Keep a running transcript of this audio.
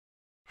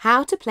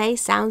How to play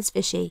Sounds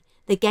Fishy,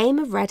 the game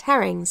of red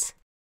herrings.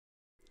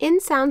 In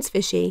Sounds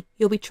Fishy,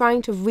 you'll be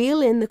trying to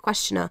reel in the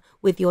questioner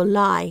with your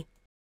lie,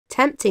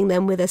 tempting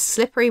them with a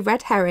slippery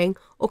red herring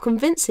or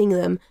convincing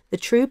them the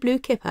true blue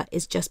kipper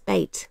is just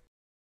bait.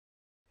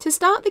 To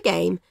start the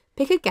game,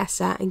 pick a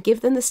guesser and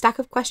give them the stack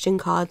of question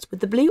cards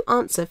with the blue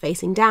answer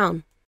facing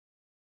down.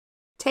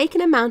 Take an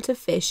amount of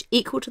fish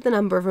equal to the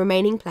number of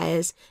remaining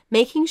players,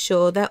 making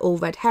sure they're all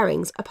red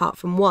herrings apart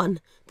from one,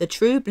 the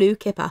true blue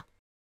kipper.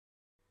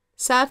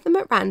 Serve them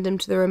at random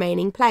to the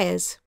remaining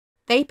players.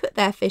 They put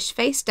their fish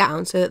face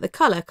down so that the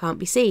colour can't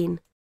be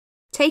seen.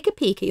 Take a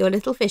peek at your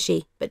little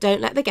fishy, but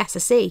don't let the guesser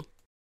see.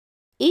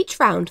 Each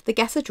round, the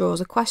guesser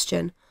draws a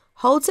question,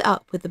 holds it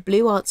up with the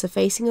blue answer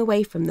facing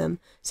away from them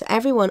so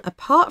everyone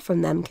apart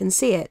from them can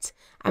see it,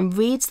 and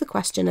reads the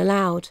question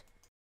aloud.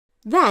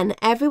 Then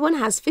everyone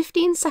has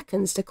 15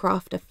 seconds to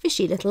craft a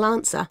fishy little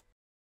answer.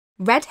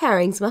 Red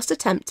herrings must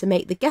attempt to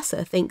make the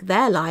guesser think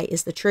their lie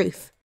is the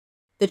truth.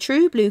 The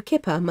true blue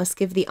kipper must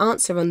give the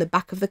answer on the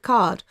back of the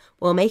card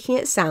while making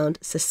it sound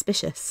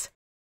suspicious.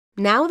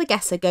 Now the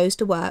guesser goes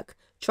to work,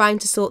 trying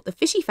to sort the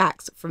fishy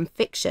facts from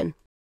fiction.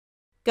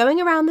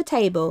 Going around the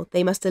table,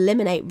 they must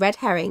eliminate red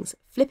herrings,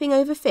 flipping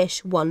over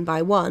fish one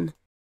by one.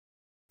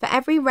 For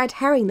every red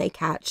herring they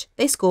catch,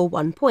 they score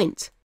 1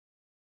 point.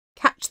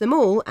 Catch them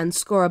all and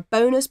score a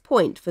bonus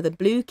point for the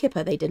blue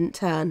kipper they didn't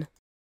turn.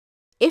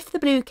 If the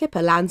blue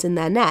kipper lands in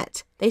their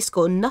net, they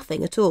score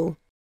nothing at all.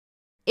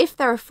 If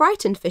they're a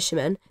frightened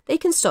fisherman, they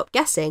can stop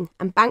guessing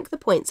and bank the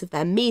points of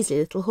their measly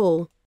little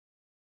haul.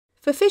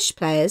 For fish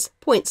players,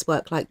 points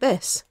work like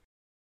this.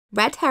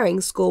 Red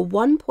herrings score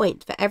 1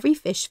 point for every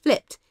fish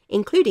flipped,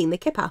 including the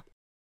kipper.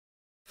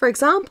 For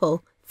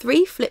example,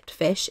 3 flipped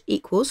fish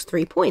equals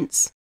 3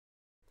 points.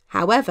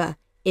 However,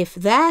 if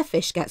their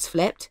fish gets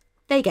flipped,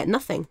 they get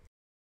nothing.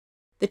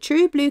 The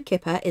true blue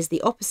kipper is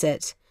the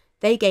opposite.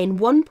 They gain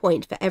 1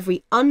 point for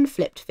every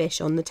unflipped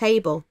fish on the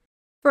table.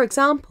 For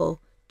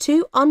example,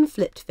 2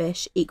 unflipped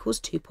fish equals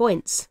 2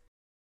 points.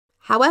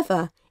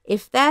 However,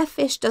 if their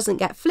fish doesn't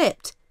get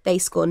flipped, they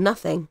score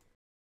nothing.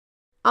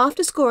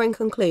 After scoring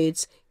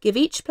concludes, give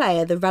each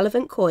player the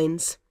relevant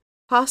coins,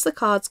 pass the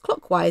cards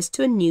clockwise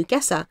to a new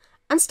guesser,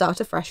 and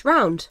start a fresh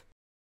round.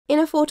 In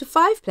a 4 to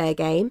 5 player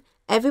game,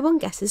 everyone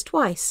guesses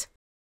twice.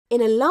 In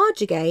a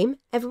larger game,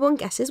 everyone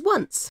guesses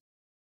once.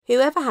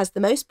 Whoever has the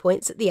most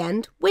points at the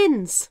end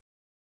wins.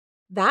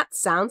 That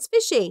sounds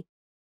fishy.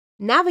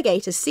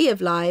 Navigate a sea of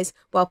lies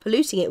while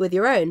polluting it with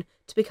your own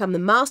to become the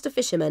master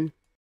fisherman.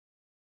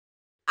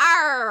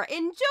 Arr!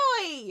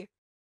 Enjoy!